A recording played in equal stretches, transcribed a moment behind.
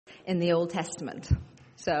in the Old Testament.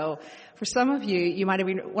 So for some of you, you might have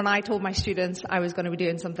been, when I told my students I was going to be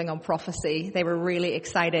doing something on prophecy, they were really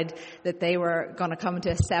excited that they were going to come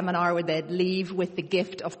to a seminar where they'd leave with the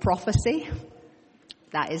gift of prophecy.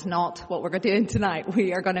 That is not what we're doing tonight.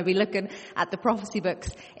 We are going to be looking at the prophecy books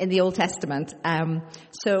in the Old Testament.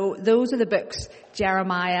 So those are the books: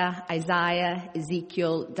 Jeremiah, Isaiah,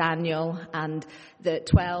 Ezekiel, Daniel, and the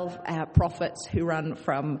 12 prophets who run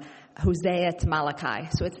from Hosea to Malachi.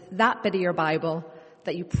 So it's that bit of your Bible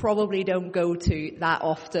that you probably don't go to that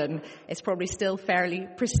often. It's probably still fairly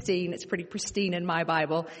pristine. It's pretty pristine in my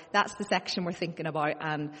Bible. That's the section we're thinking about,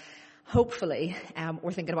 and hopefully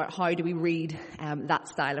we're thinking about how do we read that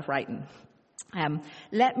style of writing.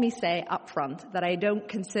 Let me say up front that I don't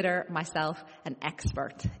consider myself an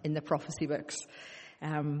expert in the prophecy books.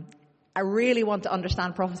 I really want to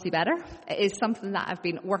understand prophecy better. It is something that I've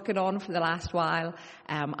been working on for the last while.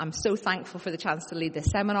 I'm so thankful for the chance to lead this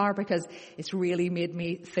seminar because it's really made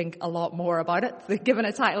me think a lot more about it. Given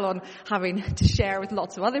a title on having to share with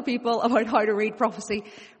lots of other people about how to read prophecy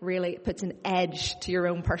really puts an edge to your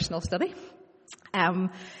own personal study. I'm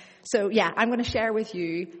going to share with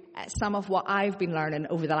you some of what I've been learning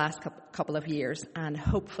over the last couple of years, and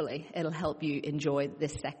hopefully it'll help you enjoy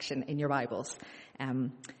this section in your Bibles.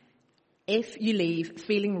 If you leave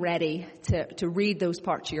feeling ready to read those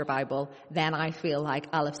parts of your Bible, then I feel like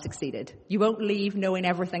I'll have succeeded. You won't leave knowing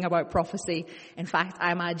everything about prophecy. In fact,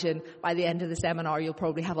 I imagine by the end of the seminar, you'll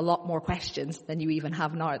probably have a lot more questions than you even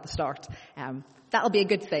have now at the start. That'll be a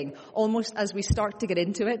good thing. Almost as we start to get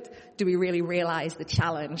into it, do we really realize the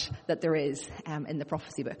challenge that there is in the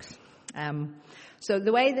prophecy books? So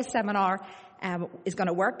the way this seminar is going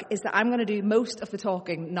to work is that I'm going to do most of the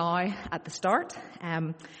talking now at the start,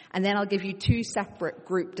 and then I'll give you 2 separate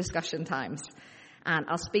group discussion times, and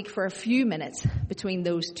I'll speak for a few minutes between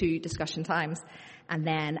those 2 discussion times, and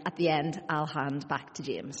then at the end I'll hand back to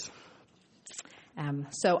James.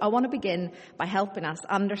 So I want to begin by helping us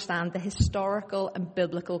understand the historical and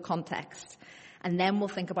biblical context, and then we'll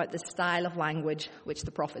think about the style of language which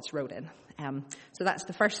the prophets wrote in. So that's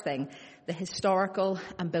the first thing, the historical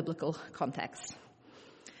and biblical context.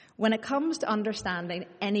 When it comes to understanding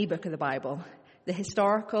any book of the Bible, the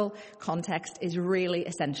historical context is really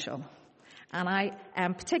essential. And I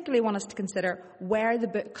particularly want us to consider where the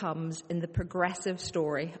book comes in the progressive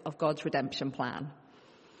story of God's redemption plan.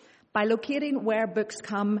 By locating where books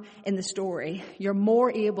come in the story, you're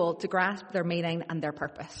more able to grasp their meaning and their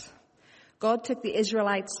purpose. God took the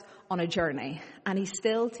Israelites on a journey, and he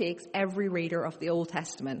still takes every reader of the Old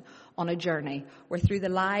Testament on a journey where through the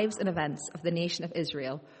lives and events of the nation of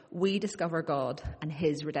Israel, we discover God and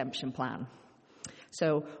his redemption plan.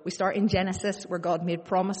 So we start in Genesis, where God made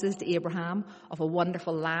promises to Abraham of a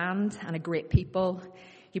wonderful land and a great people.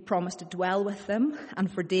 He promised to dwell with them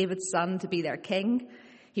and for David's son to be their king.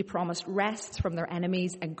 He promised rest from their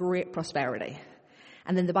enemies and great prosperity.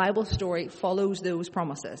 And then the Bible story follows those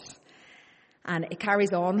promises. And it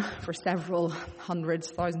carries on for several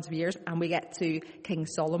hundreds, thousands of years, and we get to King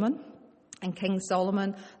Solomon. And King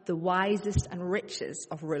Solomon, the wisest and richest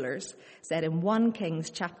of rulers, said in 1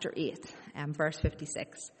 Kings chapter 8, verse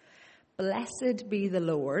 56, "Blessed be the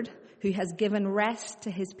Lord, who has given rest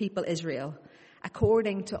to his people Israel,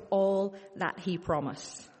 according to all that he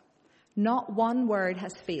promised. Not one word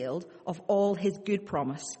has failed of all his good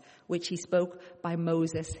promise, which he spoke by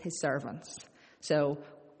Moses, his servants." So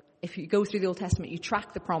if you go through the Old Testament, you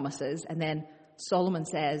track the promises, and then Solomon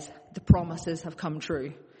says the promises have come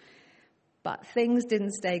true. But things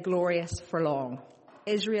didn't stay glorious for long.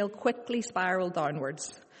 Israel quickly spiraled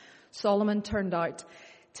downwards. Solomon turned out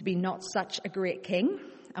to be not such a great king,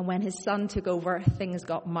 and when his son took over, things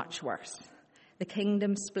got much worse. The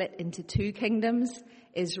kingdom split into 2 kingdoms,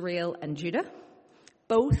 Israel and Judah.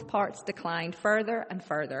 Both parts declined further and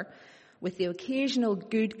further, with the occasional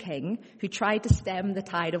good king who tried to stem the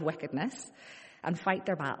tide of wickedness and fight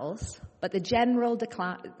their battles. But the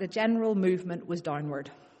general movement was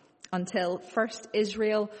downward, until first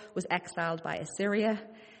Israel was exiled by Assyria,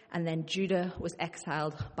 and then Judah was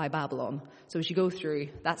exiled by Babylon. So as you go through,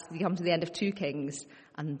 you come to the end of 2 kings,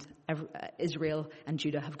 and Israel and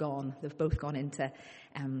Judah have gone. They've both gone into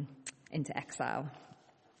exile.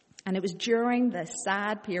 And it was during this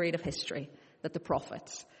sad period of history that the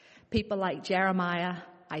prophets, people like Jeremiah,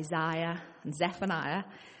 Isaiah, and Zephaniah,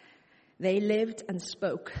 they lived and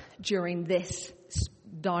spoke during this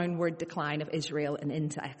downward decline of Israel and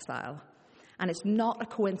into exile. And it's not a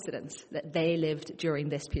coincidence that they lived during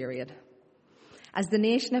this period. As the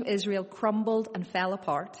nation of Israel crumbled and fell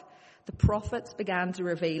apart, the prophets began to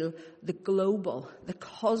reveal the global, the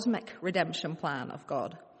cosmic redemption plan of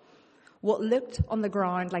God. What looked on the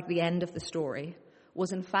ground like the end of the story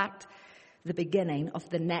was in fact the beginning of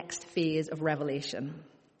the next phase of Revelation.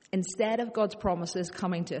 Instead of God's promises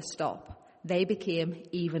coming to a stop, they became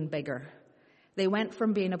even bigger. They went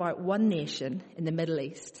from being about one nation in the Middle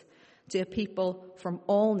East to a people from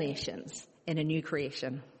all nations in a new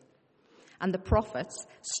creation. And the prophets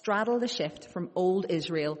straddle the shift from old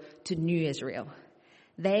Israel to new Israel.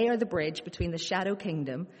 They are the bridge between the shadow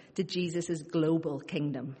kingdom to Jesus' global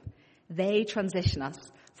kingdom. They transition us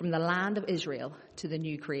from the land of Israel to the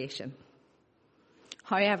new creation.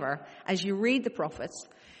 However, as you read the prophets,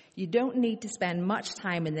 you don't need to spend much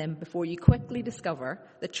time in them before you quickly discover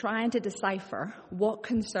that trying to decipher what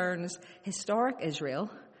concerns historic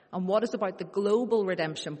Israel and what is about the global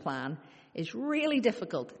redemption plan is really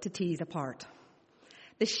difficult to tease apart.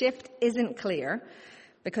 The shift isn't clear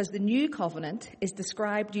because the new covenant is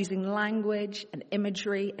described using language and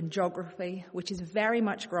imagery and geography, which is very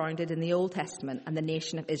much grounded in the Old Testament and the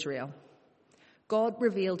nation of Israel. God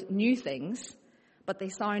revealed new things, but they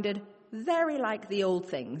sounded very like the old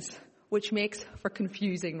things, which makes for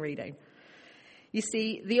confusing reading. You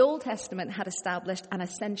see, the Old Testament had established an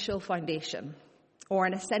essential foundation, or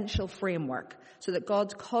an essential framework, so that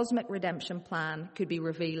God's cosmic redemption plan could be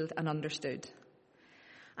revealed and understood.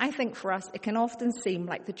 I think for us, it can often seem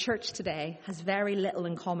like the church today has very little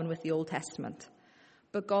in common with the Old Testament.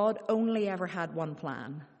 But God only ever had one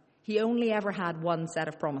plan. He only ever had one set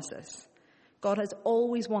of promises. God has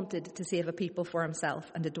always wanted to save a people for himself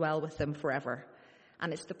and to dwell with them forever.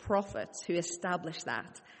 And it's the prophets who establish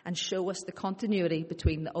that and show us the continuity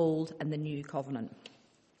between the old and the new covenant.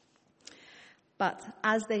 But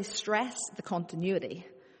as they stress the continuity,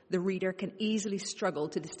 the reader can easily struggle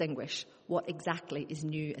to distinguish what exactly is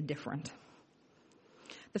new and different.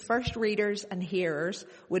 The first readers and hearers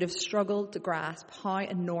would have struggled to grasp how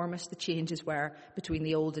enormous the changes were between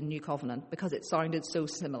the old and new covenant because it sounded so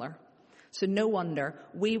similar. So no wonder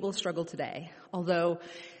we will struggle today, although,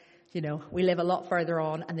 we live a lot further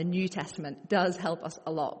on and the New Testament does help us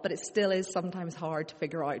a lot, but it still is sometimes hard to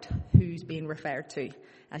figure out who's being referred to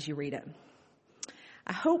as you read it.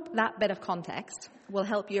 I hope that bit of context will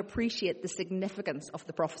help you appreciate the significance of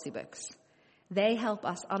the prophecy books. They help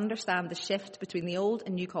us understand the shift between the Old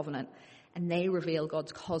and New Covenant, and they reveal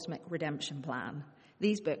God's cosmic redemption plan.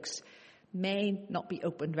 These books may not be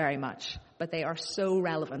opened very much, but they are so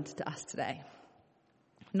relevant to us today.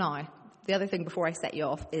 Now, the other thing before I set you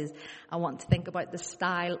off is I want to think about the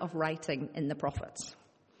style of writing in the prophets.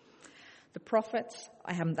 The prophets,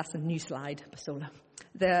 that's a new slide, Basola.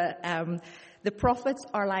 The prophets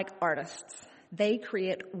are like artists. They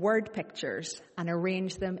create word pictures and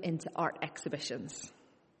arrange them into art exhibitions.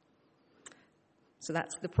 So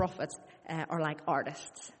that's the prophets are like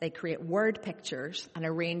artists. They create word pictures and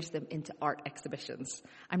arrange them into art exhibitions.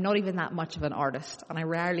 I'm not even that much of an artist, and I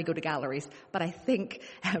rarely go to galleries, but I think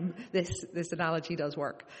this analogy does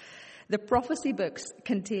work. The prophecy books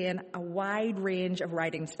contain a wide range of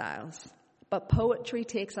writing styles, but poetry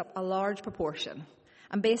takes up a large proportion.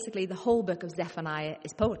 And basically, the whole book of Zephaniah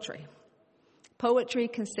is poetry. Poetry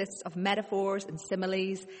consists of metaphors and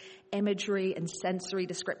similes, imagery and sensory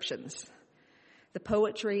descriptions. The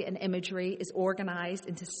poetry and imagery is organized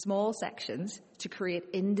into small sections to create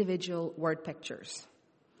individual word pictures.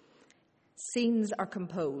 Scenes are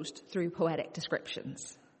composed through poetic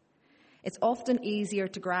descriptions. It's often easier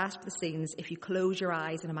to grasp the scenes if you close your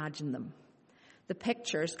eyes and imagine them. The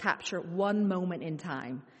pictures capture one moment in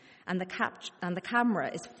time, and the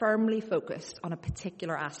camera is firmly focused on a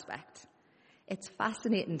particular aspect. It's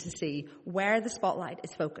fascinating to see where the spotlight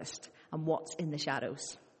is focused and what's in the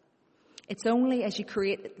shadows. It's only as you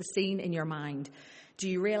create the scene in your mind do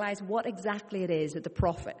you realize what exactly it is that the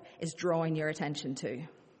prophet is drawing your attention to.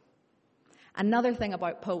 Another thing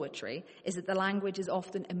about poetry is that the language is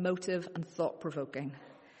often emotive and thought-provoking.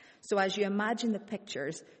 So as you imagine the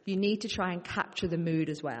pictures, you need to try and capture the mood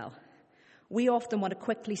as well. We often want to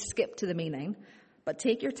quickly skip to the meaning, but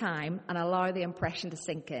take your time and allow the impression to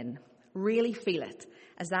sink in. Really feel it,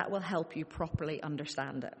 as that will help you properly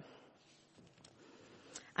understand it.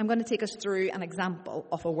 I'm going to take us through an example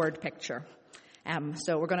of a word picture.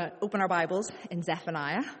 So we're going to open our Bibles in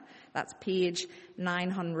Zephaniah. That's page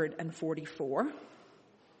 944.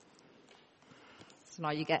 So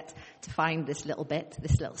now you get to find this little bit,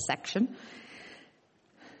 this little section.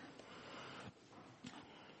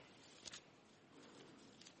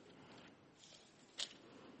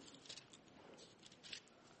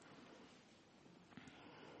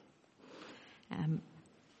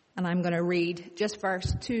 And I'm going to read just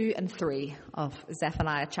verse 2 and 3 of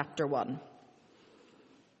Zephaniah chapter 1.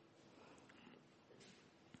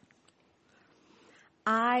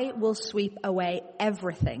 I will sweep away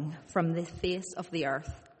everything from the face of the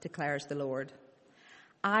earth, declares the Lord.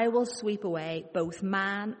 I will sweep away both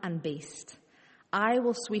man and beast. I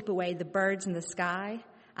will sweep away the birds in the sky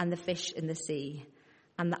and the fish in the sea,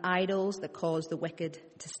 and the idols that cause the wicked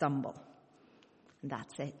to stumble. And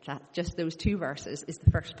that's it. Just those 2 verses is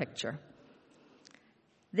the first picture.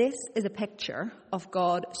 This is a picture of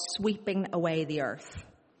God sweeping away the earth.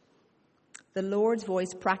 The Lord's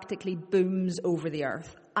voice practically booms over the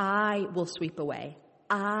earth. I will sweep away.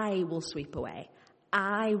 I will sweep away.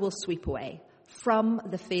 I will sweep away from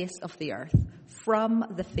the face of the earth. From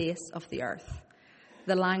the face of the earth.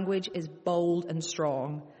 The language is bold and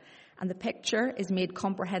strong. And the picture is made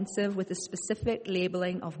comprehensive with the specific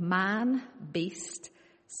labeling of man, beast,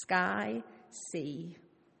 sky, sea,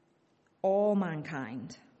 all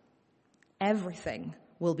mankind. Everything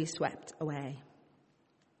will be swept away.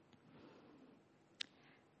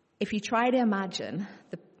 If you try to imagine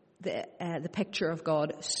the picture of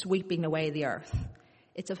God sweeping away the earth,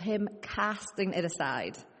 it's of him casting it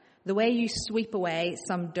aside. The way you sweep away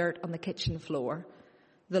some dirt on the kitchen floor,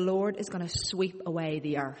 the Lord is going to sweep away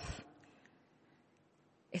the earth.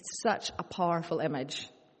 It's such a powerful image.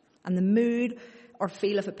 And the mood or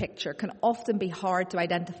feel of a picture can often be hard to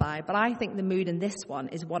identify, but I think the mood in this one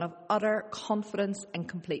is one of utter confidence and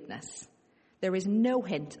completeness. There is no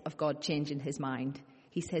hint of God changing his mind.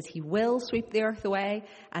 He says he will sweep the earth away,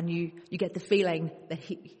 and you get the feeling that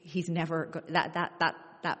he's never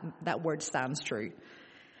that word stands true.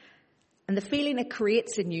 And the feeling it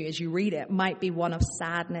creates in you as you read it might be one of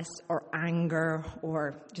sadness or anger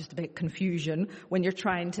or just a bit of confusion when you're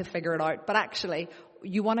trying to figure it out. But actually,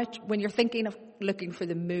 when you're thinking of looking for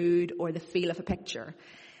the mood or the feel of a picture,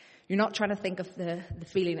 you're not trying to think of the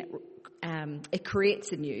feeling it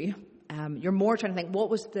creates in you. You're more trying to think, what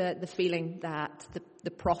was the feeling that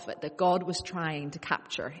the prophet, that God was trying to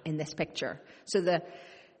capture in this picture? So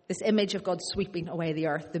this image of God sweeping away the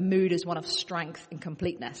earth, the mood is one of strength and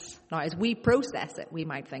completeness. Now, as we process it, we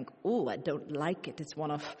might think, oh, I don't like it. It's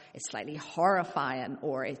slightly horrifying,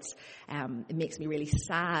 or it makes me really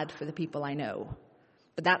sad for the people I know.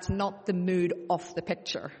 But that's not the mood of the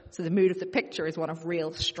picture. So the mood of the picture is one of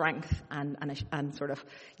real strength and sort of,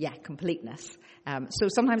 completeness. So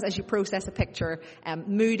sometimes as you process a picture,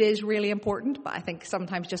 mood is really important, but I think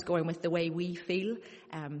sometimes just going with the way we feel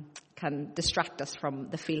can distract us from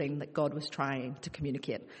the feeling that God was trying to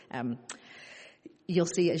communicate. You'll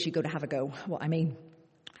see as you go to have a go what I mean.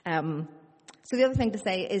 So the other thing to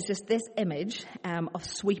say is just this image of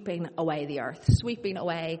sweeping away the earth. Sweeping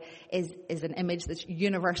away is an image that's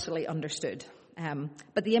universally understood.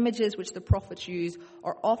 But the images which the prophets use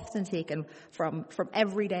are often taken from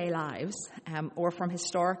everyday lives or from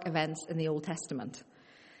historic events in the Old Testament.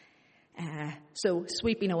 So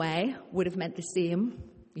sweeping away would have meant the same,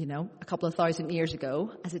 a couple of thousand years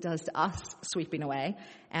ago as it does to us sweeping away.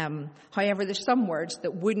 However, there's some words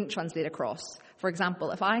that wouldn't translate across. For example,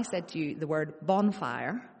 if I said to you the word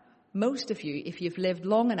bonfire, most of you, if you've lived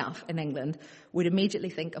long enough in England, would immediately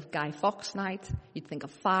think of Guy Fawkes night, you'd think of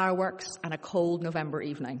fireworks and a cold November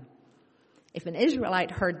evening. If an Israelite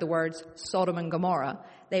heard the words Sodom and Gomorrah,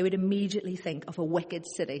 they would immediately think of a wicked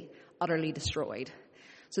city utterly destroyed.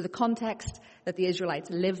 So the context that the Israelites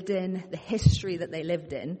lived in, the history that they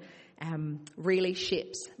lived in, really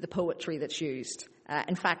shapes the poetry that's used.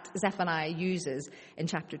 In fact, Zephaniah uses in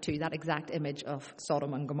chapter 2 that exact image of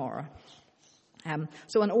Sodom and Gomorrah.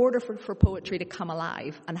 So in order for poetry to come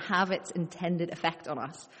alive and have its intended effect on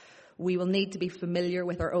us, we will need to be familiar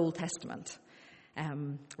with our Old Testament.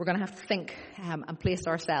 We're going to have to think and place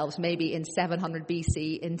ourselves maybe in 700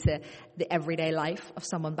 BC into the everyday life of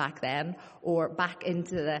someone back then, or back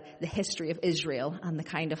into the history of Israel and the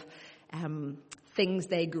kind of things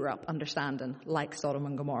they grew up understanding, like Sodom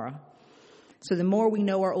and Gomorrah. So the more we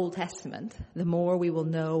know our Old Testament, the more we will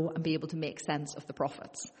know and be able to make sense of the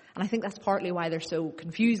prophets. And I think that's partly why they're so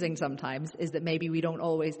confusing sometimes, is that maybe we don't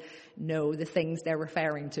always know the things they're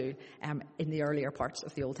referring to in the earlier parts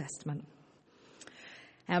of the Old Testament.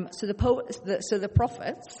 So the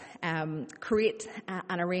prophets create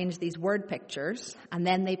and arrange these word pictures, and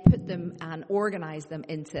then they put them and organize them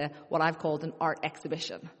into what I've called an art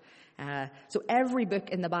exhibition. So every book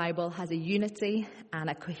in the Bible has a unity and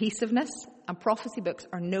a cohesiveness, and prophecy books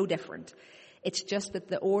are no different. It's just that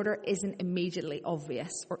the order isn't immediately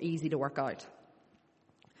obvious or easy to work out.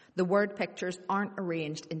 The word pictures aren't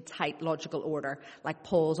arranged in tight logical order like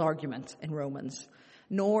Paul's argument in Romans,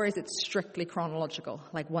 nor is it strictly chronological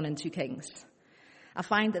like 1 and 2 Kings. I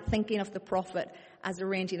find that thinking of the prophet as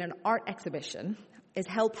arranging an art exhibition is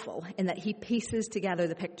helpful in that he pieces together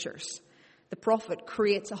the pictures. The prophet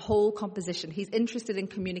creates a whole composition. He's interested in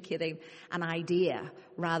communicating an idea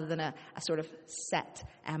rather than a sort of set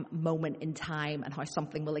moment in time and how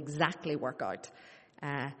something will exactly work out.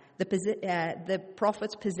 The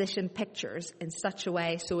prophets position pictures in such a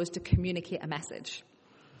way so as to communicate a message.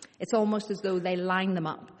 It's almost as though they line them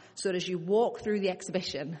up so that as you walk through the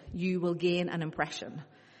exhibition, you will gain an impression.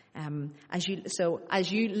 As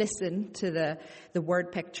you listen to the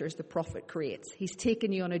word pictures the prophet creates, he's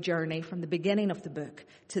taken you on a journey from the beginning of the book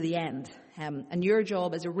to the end. And your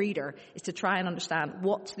job as a reader is to try and understand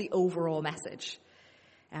what's the overall message.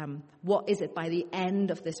 What is it by the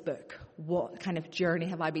end of this book? What kind of journey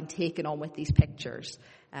have I been taken on with these pictures?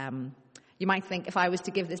 You might think, if I was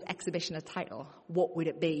to give this exhibition a title, what would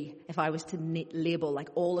it be? If I was to label like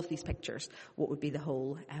all of these pictures, what would be the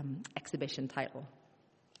whole exhibition title?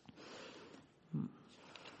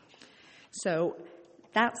 So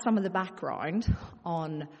that's some of the background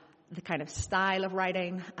on the kind of style of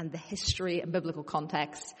writing and the history and biblical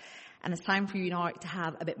context. And it's time for you now to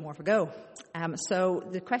have a bit more of a go. So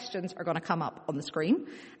the questions are going to come up on the screen.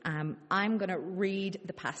 I'm going to read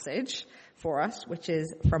the passage for us, which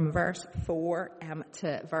is from verse 4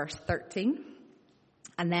 to verse 13.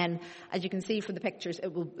 And then, as you can see from the pictures,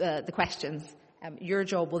 it will the questions. Your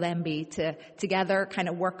job will then be to together kind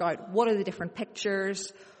of work out what are the different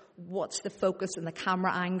pictures, what's the focus and the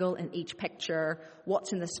camera angle in each picture,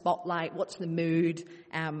 what's in the spotlight, what's the mood,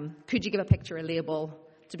 could you give a picture a label?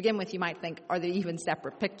 To begin with, you might think, are there even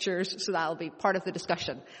separate pictures? So that'll be part of the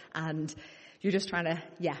discussion. And you're just trying to,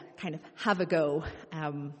 kind of have a go.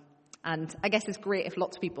 And I guess it's great if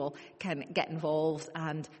lots of people can get involved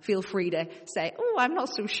and feel free to say, oh, I'm not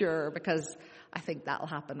so sure, because I think that'll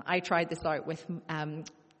happen. I tried this out with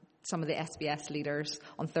some of the SBS leaders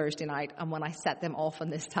on Thursday night, and when I set them off on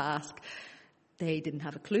this task, they didn't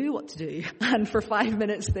have a clue what to do. And for 5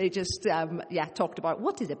 minutes, they just, talked about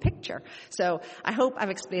what is a picture. So I hope I've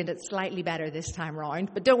explained it slightly better this time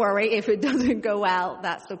round. But don't worry, if it doesn't go well,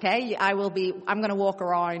 that's okay. I'm going to walk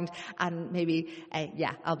around and maybe,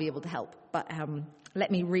 I'll be able to help. But let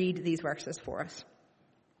me read these verses for us.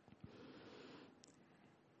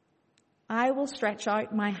 I will stretch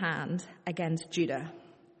out my hand against Judah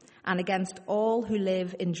and against all who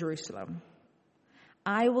live in Jerusalem.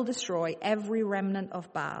 I will destroy every remnant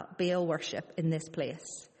of Baal worship in this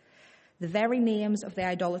place, the very names of the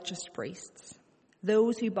idolatrous priests,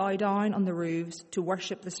 those who bow down on the roofs to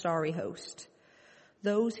worship the starry host,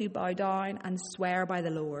 those who bow down and swear by the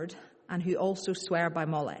Lord, and who also swear by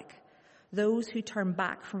Molech, those who turn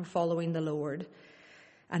back from following the Lord,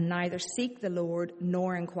 and neither seek the Lord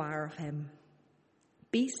nor inquire of him.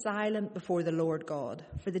 Be silent before the Lord God,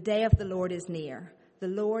 for the day of the Lord is near. The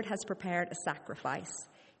Lord has prepared a sacrifice.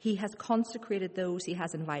 He has consecrated those he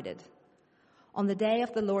has invited. On the day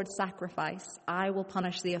of the Lord's sacrifice, I will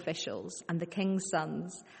punish the officials and the king's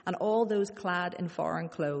sons and all those clad in foreign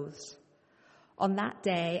clothes. On that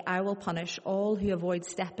day, I will punish all who avoid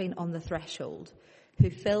stepping on the threshold, who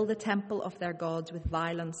fill the temple of their gods with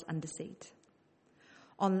violence and deceit.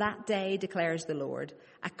 On that day, declares the Lord,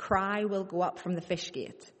 a cry will go up from the fish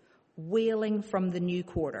gate, wailing from the new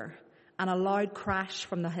quarter, and a loud crash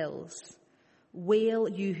from the hills. Wail,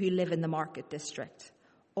 you who live in the market district.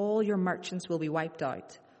 All your merchants will be wiped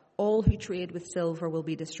out. All who trade with silver will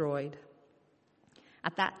be destroyed.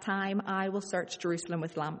 At that time, I will search Jerusalem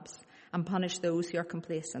with lamps and punish those who are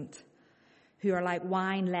complacent, who are like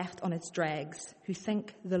wine left on its dregs, who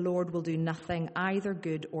think the Lord will do nothing, either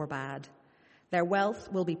good or bad. Their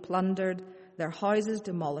wealth will be plundered, their houses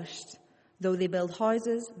demolished. Though they build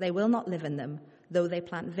houses, they will not live in them. Though they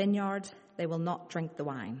plant vineyards, they will not drink the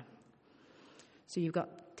wine. So you've got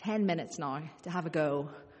 10 minutes now to have a go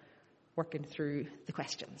working through the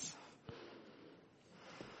questions.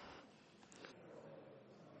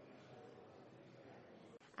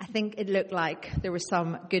 I think it looked like there were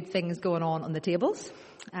some good things going on the tables.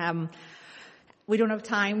 We don't have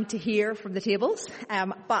time to hear from the tables,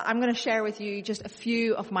 but I'm going to share with you just a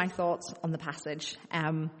few of my thoughts on the passage.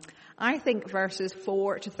 I think verses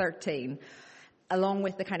 4 to 13, along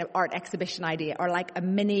with the kind of art exhibition idea, are like a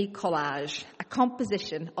mini collage, a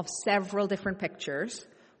composition of several different pictures,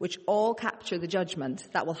 which all capture the judgment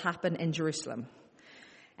that will happen in Jerusalem.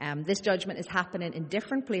 This judgment is happening in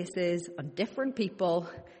different places, on different people,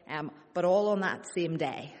 but all on that same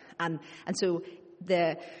day. And so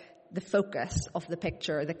the focus of the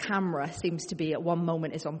picture, the camera seems to be at one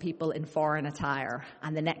moment is on people in foreign attire,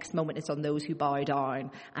 and the next moment it's on those who bow down,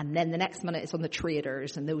 and then the next minute it's on the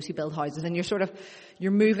traders and those who build houses, and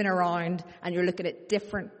you're moving around and you're looking at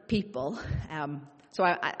different people. So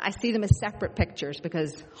I see them as separate pictures,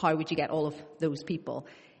 because how would you get all of those people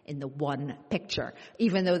in the one picture,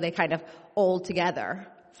 even though they kind of all together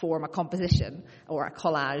form a composition or a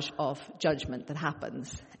collage of judgment that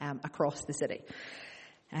happens across the city.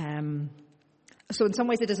 So in some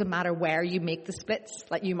ways it doesn't matter where you make the splits.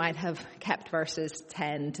 Like you might have kept verses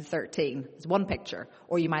 10 to 13 as one picture,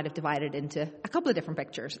 or you might have divided into a couple of different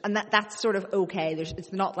pictures. And that's sort of okay.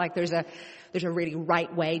 It's not like there's a really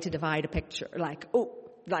right way to divide a picture.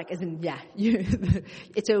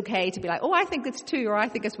 It's okay to be like, I think it's 2 or I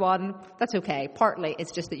think it's 1. That's okay. Partly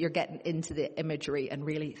it's just that you're getting into the imagery and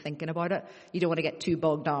really thinking about it. You don't want to get too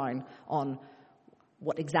bogged down on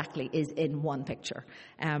what exactly is in one picture.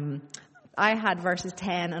 I had verses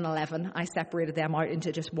 10 and 11. I separated them out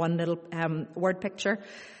into just one little word picture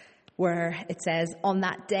where it says, "On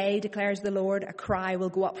that day, declares the Lord, a cry will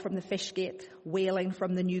go up from the fish gate, wailing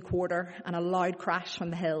from the new quarter, and a loud crash from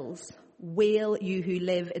the hills. Wail, you who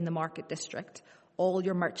live in the market district. All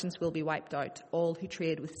your merchants will be wiped out. All who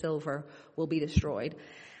trade with silver will be destroyed."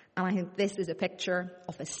 And I think this is a picture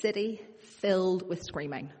of a city filled with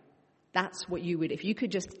screaming. That's what you would, if you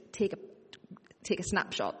could just take a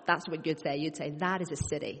snapshot, that's what you'd say. You'd say, that is a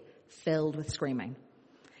city filled with screaming.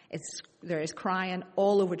 There is crying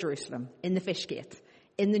all over Jerusalem, in the fish gate,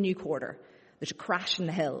 in the new quarter. There's a crash in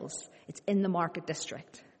the hills. It's in the market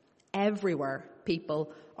district. Everywhere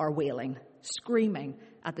people are wailing, screaming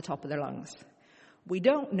at the top of their lungs. We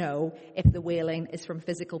don't know if the wailing is from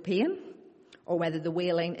physical pain, or whether the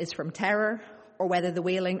wailing is from terror, or whether the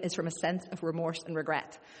wailing is from a sense of remorse and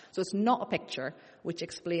regret. So it's not a picture which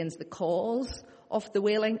explains the cause of the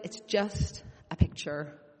wailing. It's just a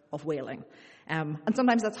picture of wailing. And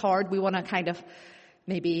sometimes that's hard. We want to kind of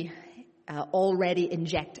maybe already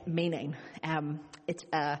inject meaning. It's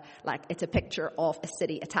a picture of a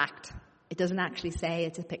city attacked. It doesn't actually say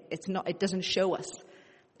it doesn't show us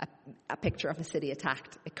a picture of a city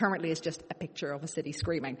attacked. It currently is just a picture of a city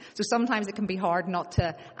screaming. So sometimes it can be hard not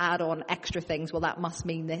to add on extra things. Well, that must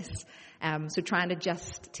mean this. So trying to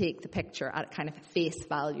just take the picture at kind of face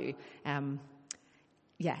value.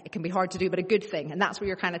 It can be hard to do, but a good thing. And that's what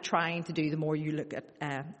you're kind of trying to do the more you look at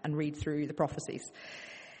and read through the prophecies.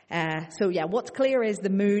 What's clear is the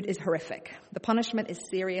mood is horrific. The punishment is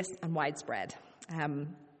serious and widespread.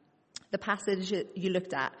 The passage you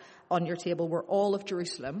looked at on your table were all of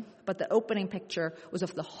Jerusalem, but the opening picture was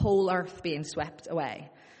of the whole earth being swept away.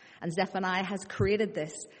 And Zephaniah has created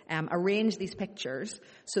this, arranged these pictures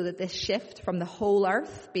so that this shift from the whole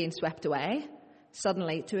earth being swept away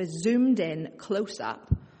suddenly to a zoomed in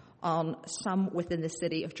close-up on some within the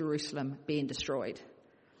city of Jerusalem being destroyed.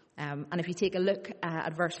 And if you take a look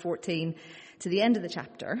at verse 14 to the end of the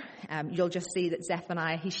chapter, you'll just see that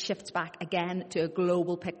Zephaniah, he shifts back again to a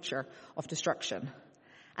global picture of destruction.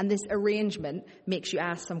 And this arrangement makes you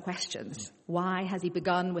ask some questions. Why has he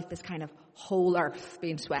begun with this kind of whole earth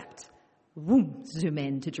being swept? Boom, zoom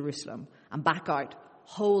in to Jerusalem and back out.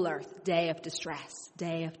 Whole earth, day of distress,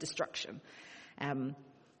 day of destruction.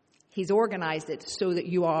 He's organized it so that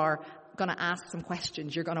you are going to ask some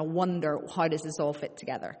questions. You're going to wonder, how does this all fit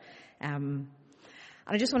together? And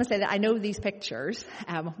I just want to say that I know these pictures,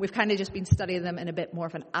 we've kind of just been studying them in a bit more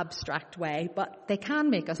of an abstract way, but they can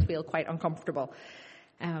make us feel quite uncomfortable.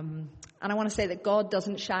 And I want to say that God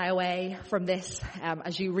doesn't shy away from this.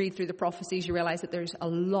 As you read through the prophecies, you realize that there's a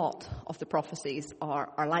lot of the prophecies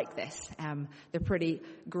are like this. They're pretty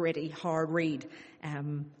gritty, hard read.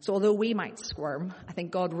 So although we might squirm, I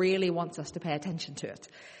think God really wants us to pay attention to it.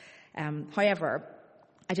 However,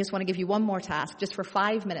 I just want to give you one more task, just for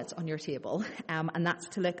 5 minutes on your table, and that's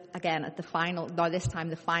to look again at the final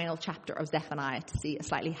chapter of Zephaniah to see a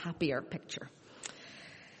slightly happier picture.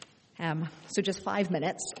 So just 5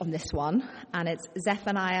 minutes on this one, and it's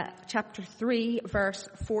Zephaniah chapter 3, verse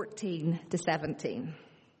 14 to 17.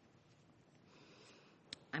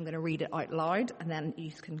 I'm going to read it out loud, and then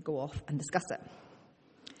you can go off and discuss it.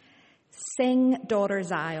 Sing, daughter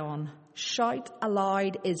Zion, shout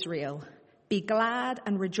aloud, Israel. Be glad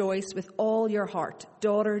and rejoice with all your heart,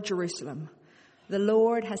 daughter Jerusalem. The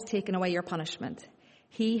Lord has taken away your punishment.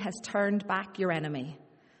 He has turned back your enemy.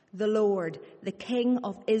 The Lord, the King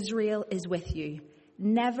of Israel, is with you.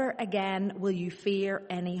 Never again will you fear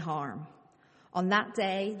any harm. On that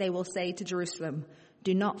day, they will say to Jerusalem,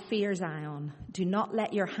 do not fear Zion. Do not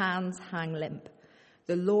let your hands hang limp.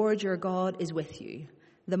 The Lord your God is with you,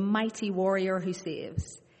 the mighty warrior who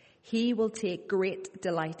saves. He will take great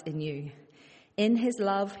delight in you. In his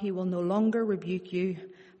love, he will no longer rebuke you,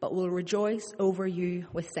 but will rejoice over you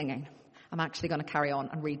with singing. I'm actually going to carry on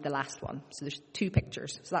and read the last one. So there's 2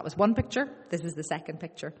 pictures. So that was one picture. This is the second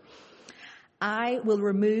picture. I will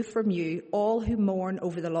remove from you all who mourn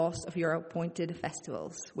over the loss of your appointed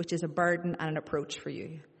festivals, which is a burden and an reproach for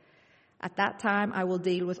you. At that time I will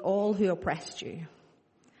deal with all who oppressed you.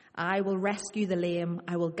 I will rescue the lame.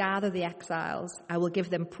 I will gather the exiles. I will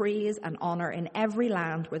give them praise and honor in every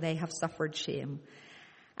land where they have suffered shame.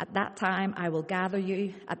 At that time I will gather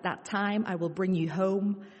you. At that time I will bring you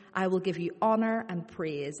home. I will give you honor and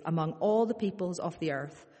praise among all the peoples of the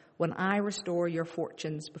earth when I restore your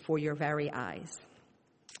fortunes before your very eyes.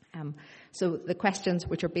 So the questions,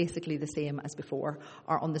 which are basically the same as before,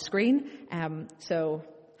 are on the screen. So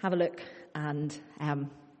have a look and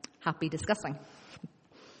happy discussing.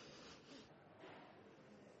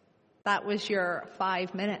 That was your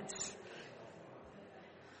 5 minutes.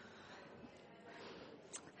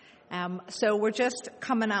 So we're just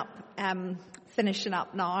coming up, finishing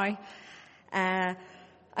up now.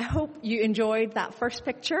 I hope you enjoyed that first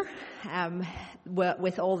picture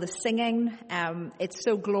with all the singing. It's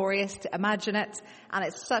so glorious to imagine it, and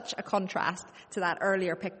it's such a contrast to that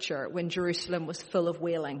earlier picture when Jerusalem was full of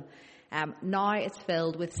wailing. Now it's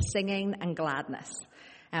filled with singing and gladness.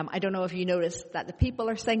 I don't know if you noticed that the people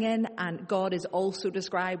are singing, and God is also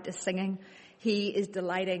described as singing. He is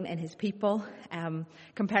delighting in his people.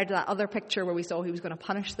 Compared to that other picture where we saw he was going to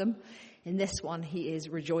punish them, in this one he is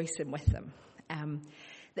rejoicing with them.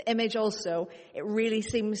 The image also, it really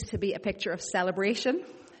seems to be a picture of celebration.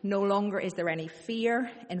 No longer is there any fear.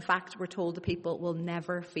 In fact, we're told the people will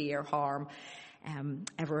never fear harm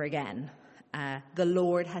ever again. The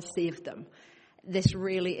Lord has saved them. This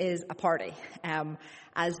really is a party,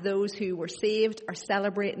 as those who were saved are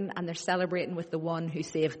celebrating, and they're celebrating with the one who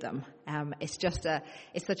saved them. It's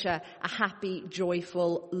such a happy,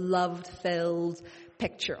 joyful, love-filled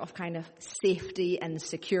picture of kind of safety and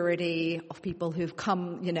security, of people who've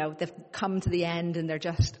come, they've come to the end and they're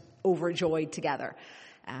just overjoyed together.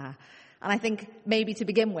 And I think maybe to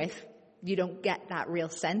begin with, you don't get that real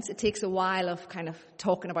sense. It takes a while of kind of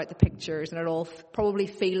talking about the pictures, and it all probably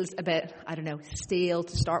feels a bit, stale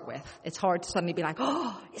to start with. It's hard to suddenly be like,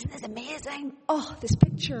 oh, isn't this amazing? Oh, this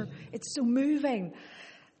picture, it's so moving.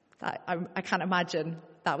 I can't imagine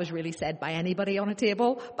that was really said by anybody on a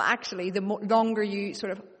table. But actually, the longer you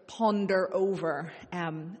sort of ponder over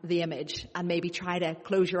the image and maybe try to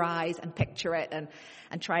close your eyes and picture it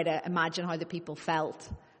and try to imagine how the people felt,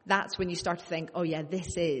 that's when you start to think, oh yeah,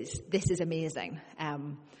 this is amazing.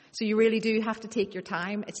 So you really do have to take your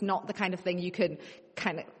time. It's not the kind of thing you can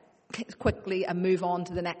kind of quickly and move on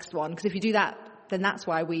to the next one. Because if you do that, then that's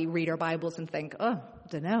why we read our Bibles and think, oh, I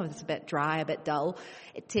don't know, it's a bit dry, a bit dull.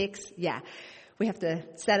 We have to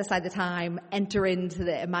set aside the time, enter into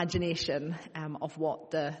the imagination of what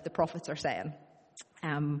the prophets are saying.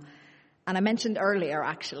 And I mentioned earlier,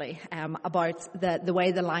 actually, about the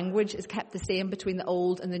way the language is kept the same between the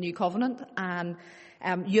Old and the New Covenant. And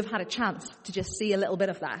you've had a chance to just see a little bit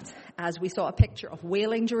of that, as we saw a picture of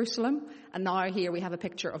wailing Jerusalem, and now here we have a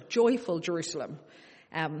picture of joyful Jerusalem.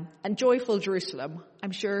 And joyful Jerusalem,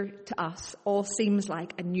 I'm sure to us, all seems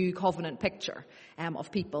like a New Covenant picture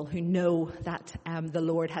of people who know that the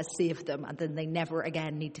Lord has saved them, and then they never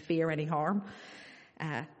again need to fear any harm.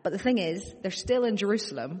 But the thing is, they're still in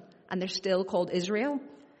Jerusalem, and they're still called Israel.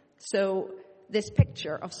 So this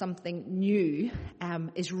picture of something new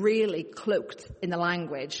is really cloaked in the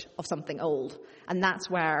language of something old. And that's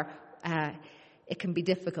where it can be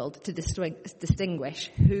difficult to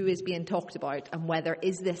distinguish who is being talked about, and whether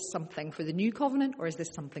is this something for the new covenant or is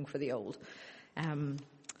this something for the old.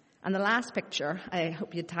 And the last picture, I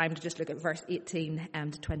hope you had time to just look at verse 18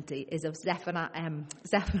 to 20, is of Zephaniah.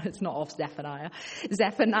 It's not of Zephaniah.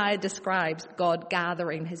 Zephaniah describes God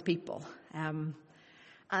gathering his people.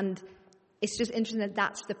 And it's just interesting that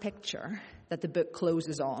that's the picture that the book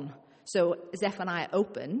closes on. So Zephaniah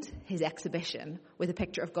opened his exhibition with a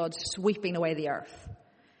picture of God sweeping away the earth.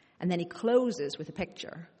 And then he closes with a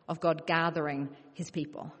picture of God gathering his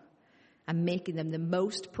people and making them the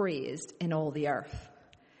most praised in all the earth.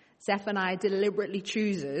 Zephaniah deliberately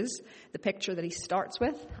chooses the picture that he starts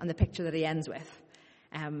with and the picture that he ends with.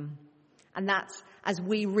 And that's, as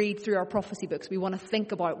we read through our prophecy books, we want to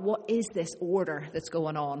think about what is this order that's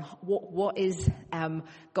going on? What is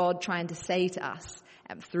God trying to say to us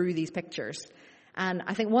through these pictures? And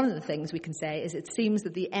I think one of the things we can say is it seems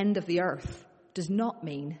that the end of the earth does not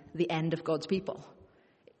mean the end of God's people.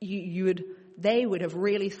 They would have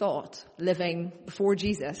really thought, living before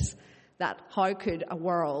Jesus, that how could a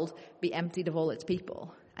world be emptied of all its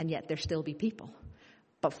people and yet there still be people?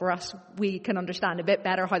 But for us, we can understand a bit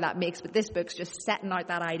better how that makes. But this book's just setting out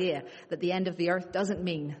that idea that the end of the earth doesn't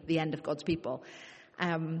mean the end of God's people.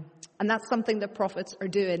 And that's something that prophets are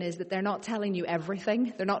doing, is that they're not telling you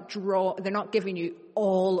everything. They're not giving you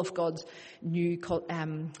all of God's new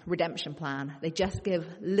redemption plan. They just give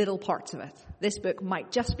little parts of it. This book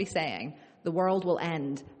might just be saying the world will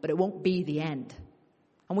end, but it won't be the end.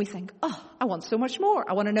 And we think, oh, I want so much more.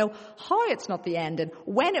 I want to know how it's not the end and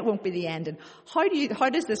when it won't be the end and how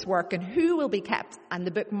does this work and who will be kept? And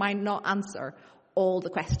the book might not answer all the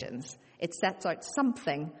questions. It sets out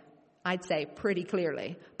something, I'd say, pretty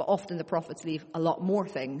clearly, but often the prophets leave a lot more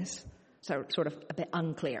things, so sort of a bit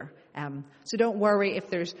unclear. So don't worry if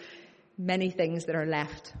there's many things that are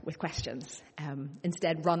left with questions.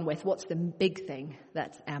 Instead, run with what's the big thing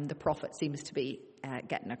that the prophet seems to be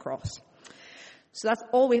getting across. So that's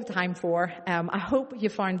all we have time for. I hope you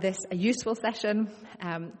found this a useful session.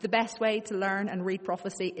 The best way to learn and read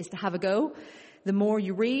prophecy is to have a go. The more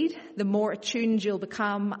you read, the more attuned you'll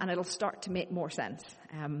become, and it'll start to make more sense.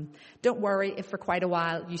 Don't worry if for quite a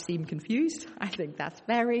while you seem confused. I think that's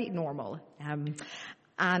very normal.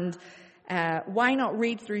 Why not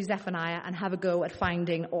read through Zephaniah and have a go at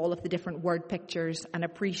finding all of the different word pictures and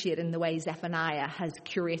appreciating the way Zephaniah has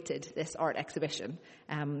curated this art exhibition.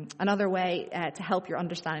 Another way to help your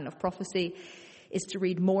understanding of prophecy is to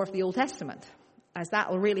read more of the Old Testament, as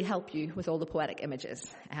that will really help you with all the poetic images.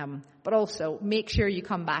 But also, make sure you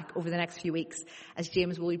come back over the next few weeks, as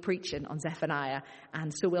James will be preaching on Zephaniah,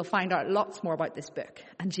 and so we'll find out lots more about this book,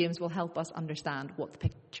 and James will help us understand what the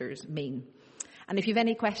pictures mean. And if you have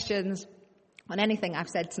any questions on anything I've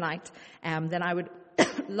said tonight, then I would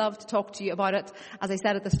love to talk to you about it. As I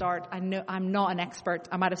said at the start, I know I'm not an expert.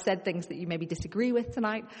 I might have said things that you maybe disagree with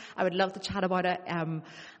tonight. I would love to chat about it.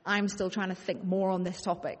 I'm still trying to think more on this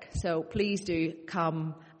topic. So please do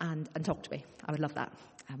come and talk to me. I would love that.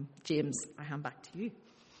 James, I hand back to you.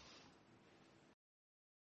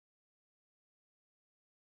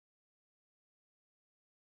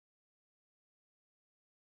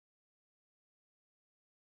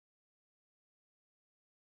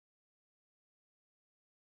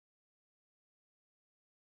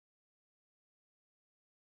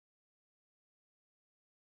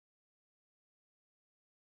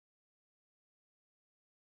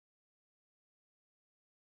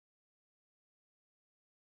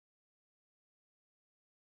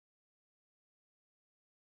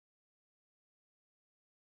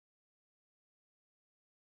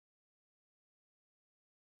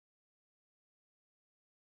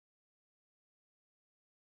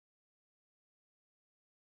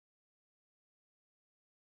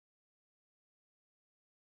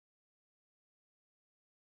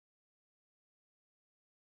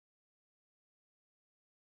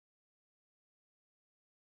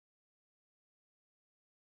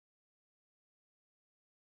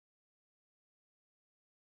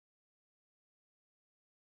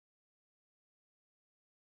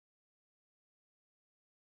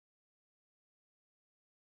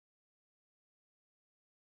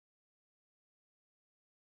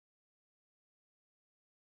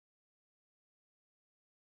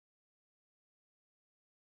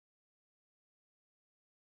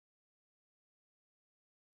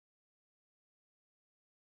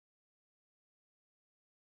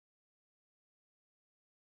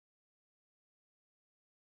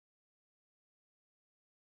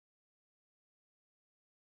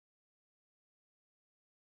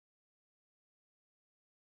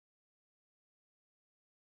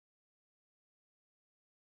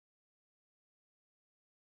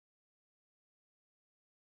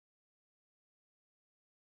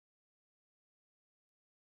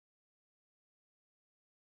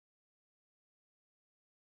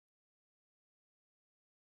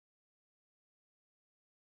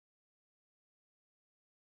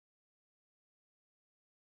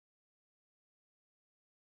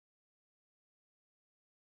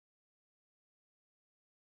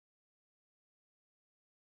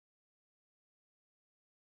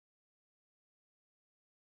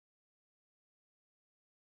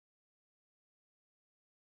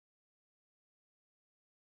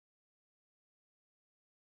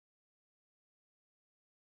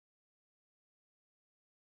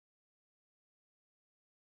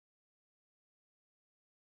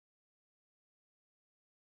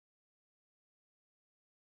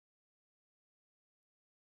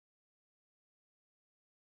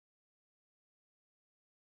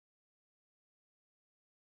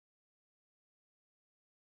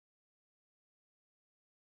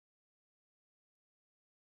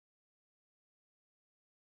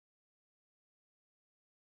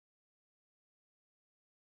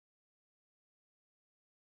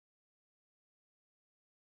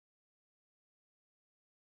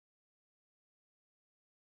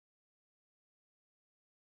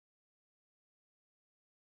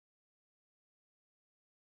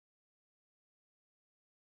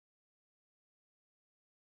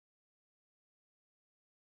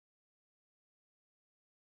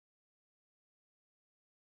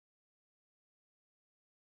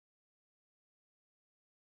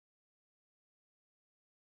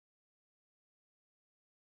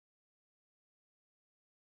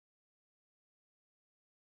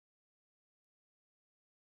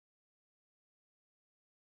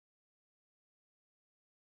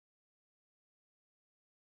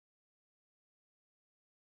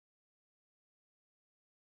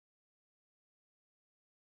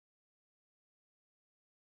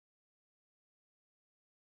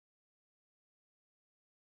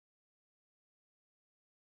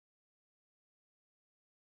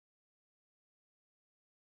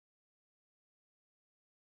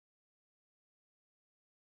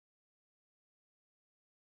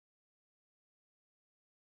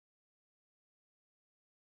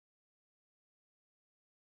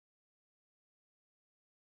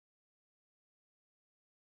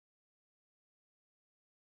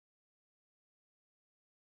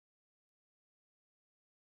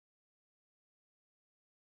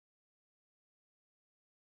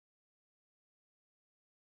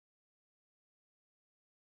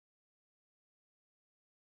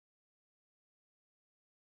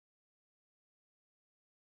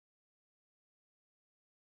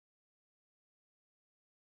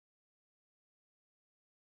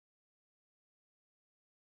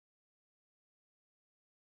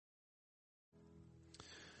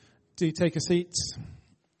 Do take a seat.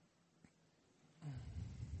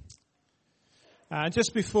 And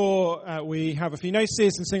just before we have a few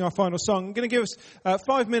notices and sing our final song, I'm going to give us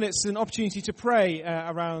 5 minutes, an opportunity to pray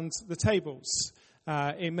around the tables.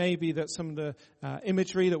 It may be that some of the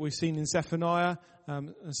imagery that we've seen in Zephaniah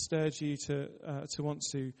has stirred you to want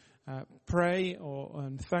to pray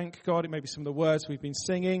and thank God. It may be some of the words we've been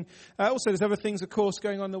singing. Also, there's other things, of course,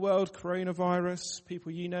 going on in the world. Coronavirus,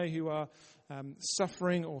 people you know who are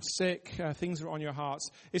suffering or sick. Things that are on your hearts.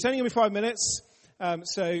 It's only going to be 5 minutes,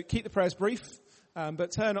 so keep the prayers brief.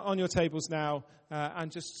 But turn on your tables now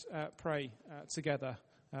and just pray together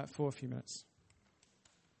for a few minutes.